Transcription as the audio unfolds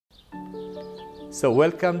So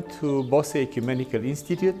welcome to Bossey Ecumenical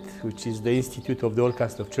Institute, which is the Institute of the All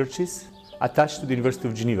Caste of Churches, attached to the University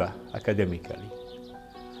of Geneva academically.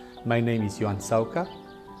 My name is Ioan Sauca.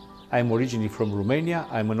 I am originally from Romania.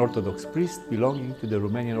 I am an Orthodox priest belonging to the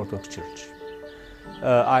Romanian Orthodox Church.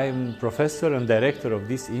 I am professor and director of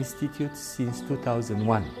this institute since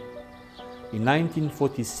 2001. In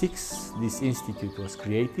 1946, this institute was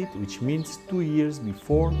created, which means 2 years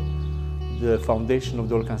before the foundation of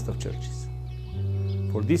the All Caste of Churches.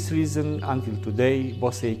 For this reason, until today,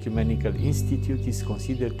 Bossey Ecumenical Institute is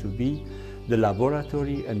considered to be the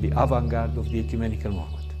laboratory and the avant-garde of the ecumenical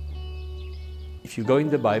movement. If you go in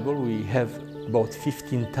the Bible, we have about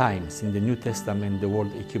 15 times in the New Testament the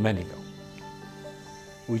word ecumenical,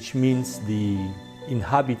 which means the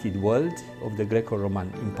inhabited world of the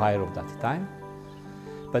Greco-Roman Empire of that time,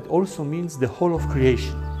 but also means the whole of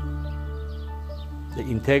creation, the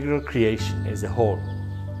integral creation as a whole,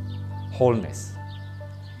 wholeness.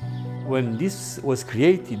 When this was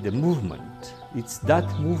created, the movement, it's that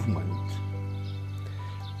movement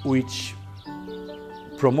which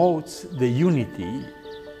promotes the unity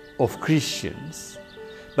of Christians,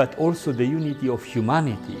 but also the unity of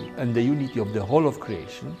humanity and the unity of the whole of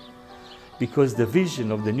creation, because the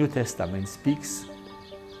vision of the New Testament speaks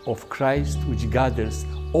of Christ which gathers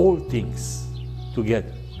all things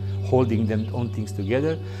together, holding them all things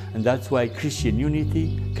together, and that's why Christian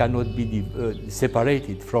unity cannot be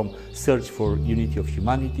separated from search for unity of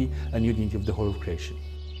humanity and unity of the whole of creation.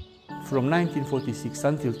 From 1946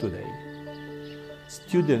 until today,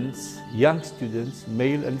 students, young students,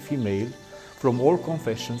 male and female, from all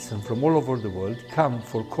confessions and from all over the world come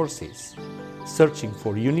for courses searching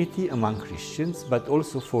for unity among Christians, but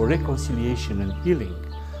also for reconciliation and healing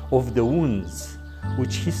of the wounds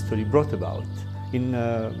which history brought about in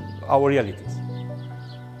our realities.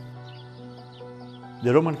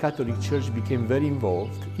 The Roman Catholic Church became very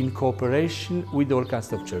involved in cooperation with the All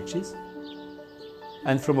Caste of Churches,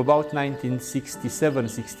 and from about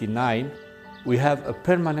 1967-69 we have a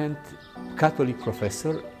permanent Catholic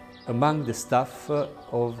professor among the staff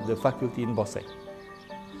of the faculty in Bossey.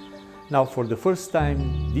 Now, for the first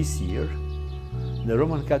time this year, the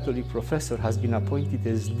Roman Catholic professor has been appointed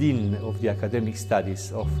as Dean of the Academic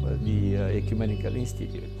Studies of the Ecumenical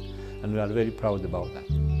Institute, and we are very proud about that.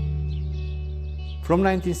 From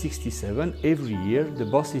 1967, every year, the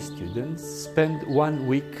Bossey students spend 1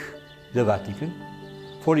 week in the Vatican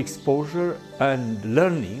for exposure and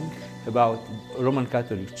learning about Roman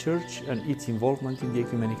Catholic Church and its involvement in the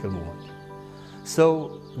ecumenical movement.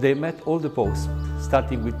 So they met all the popes,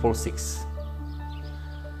 starting with Paul VI.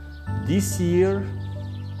 This year,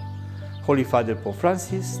 Holy Father Pope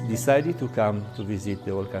Francis decided to come to visit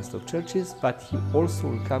the All Caste of Churches, but he also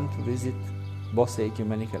will come to visit Bossey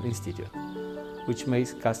Ecumenical Institute, which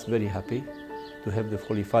makes us very happy to have the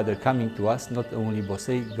Holy Father coming to us, not only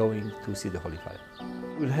Bossey going to see the Holy Father.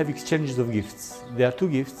 We'll have exchanges of gifts. There are 2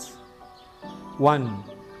 gifts. One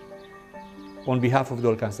on behalf of the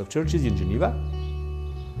All Caste of Churches in Geneva,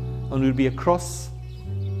 and will be a cross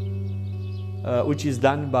which is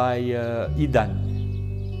done by Idan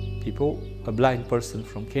people, a blind person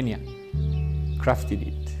from Kenya, crafted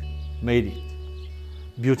it, made it,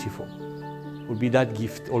 beautiful. Will be that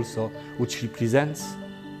gift also which represents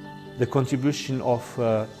the contribution of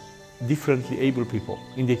differently able people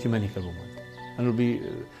in the ecumenical movement, and will be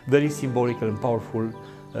very symbolical and powerful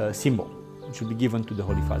symbol which will be given to the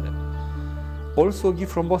Holy Father. Also a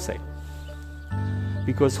gift from Bossey,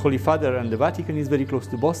 because Holy Father and the Vatican is very close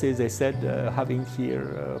to Bossey, as I said, having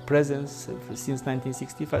here presence since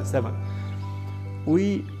 1967.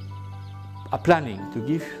 We are planning to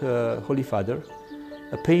give Holy Father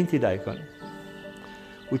a painted icon,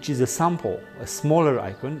 which is a sample, a smaller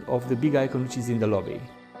icon of the big icon which is in the lobby.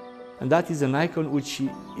 And that is an icon which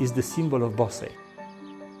is the symbol of Bossey.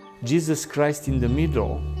 Jesus Christ in the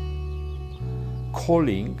middle,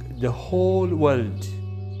 calling the whole world,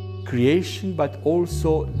 creation, but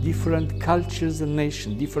also different cultures and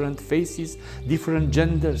nations, different faces, different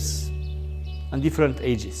genders, and different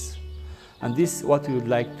ages. And this is what we would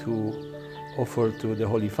like to offer to the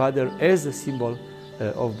Holy Father as a symbol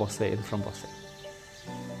of Bossey and from Bossey.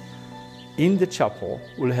 In the chapel,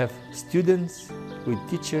 we'll have students with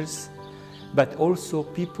teachers, but also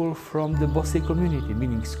people from the Bossey community,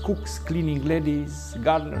 meaning cooks, cleaning ladies,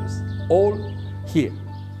 gardeners, all here,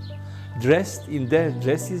 dressed in their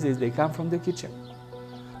dresses as they come from the kitchen,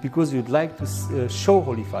 because we'd like to show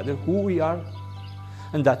Holy Father who we are,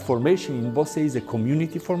 and that formation in Bossey is a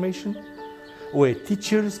community formation where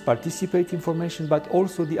teachers participate in formation, but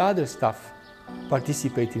also the other staff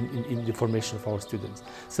participate in the formation of our students.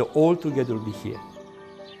 So all together will be here.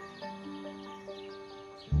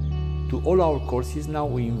 to all our courses now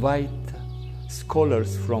we invite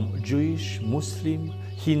scholars from Jewish, Muslim,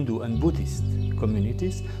 Hindu and Buddhist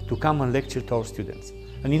communities to come and lecture to our students.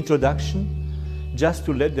 An introduction just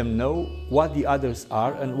to let them know what the others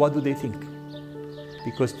are and what do they think.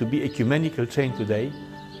 Because to be ecumenical trained today,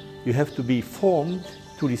 you have to be formed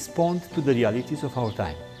to respond to the realities of our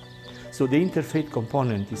time. So the interfaith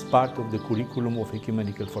component is part of the curriculum of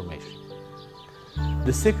ecumenical formation.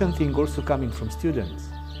 The second thing also coming from students,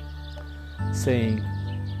 saying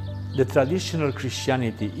the traditional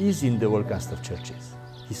Christianity is in the world cast of churches,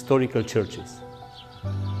 historical churches.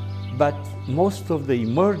 But most of the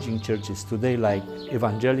emerging churches today, like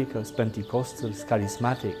evangelicals, Pentecostals,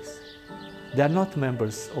 charismatics, they are not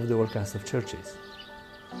members of the world cast of churches.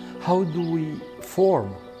 How do we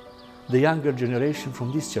form the younger generation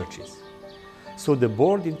from these churches? So the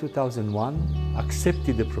board in 2001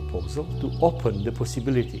 accepted the proposal to open the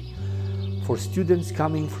possibility for students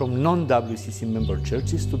coming from non-WCC member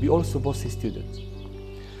churches to be also Bossey students.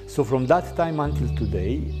 So from that time until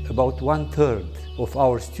today, about 1/3 of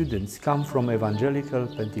our students come from evangelical,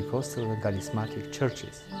 Pentecostal and charismatic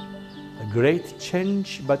churches. A great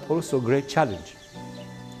change, but also a great challenge.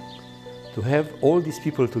 To have all these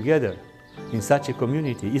people together in such a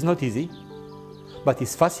community is not easy, but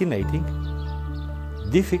it's fascinating,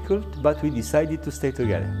 difficult, but we decided to stay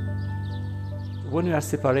together. When we are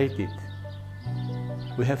separated,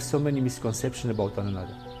 we have so many misconceptions about one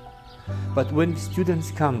another. But when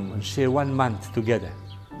students come and share 1 month together,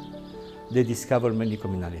 they discover many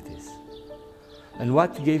commonalities. And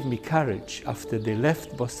what gave me courage after they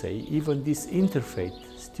left Bossey, even these interfaith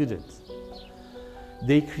students,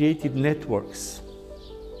 they created networks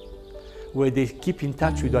where they keep in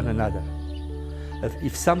touch with one another.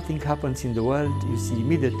 If something happens in the world, you see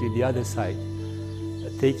immediately the other side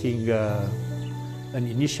taking an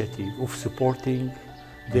initiative of supporting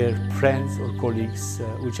their friends or colleagues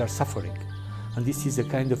which are suffering. And this is a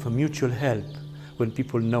kind of a mutual help when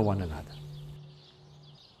people know one another.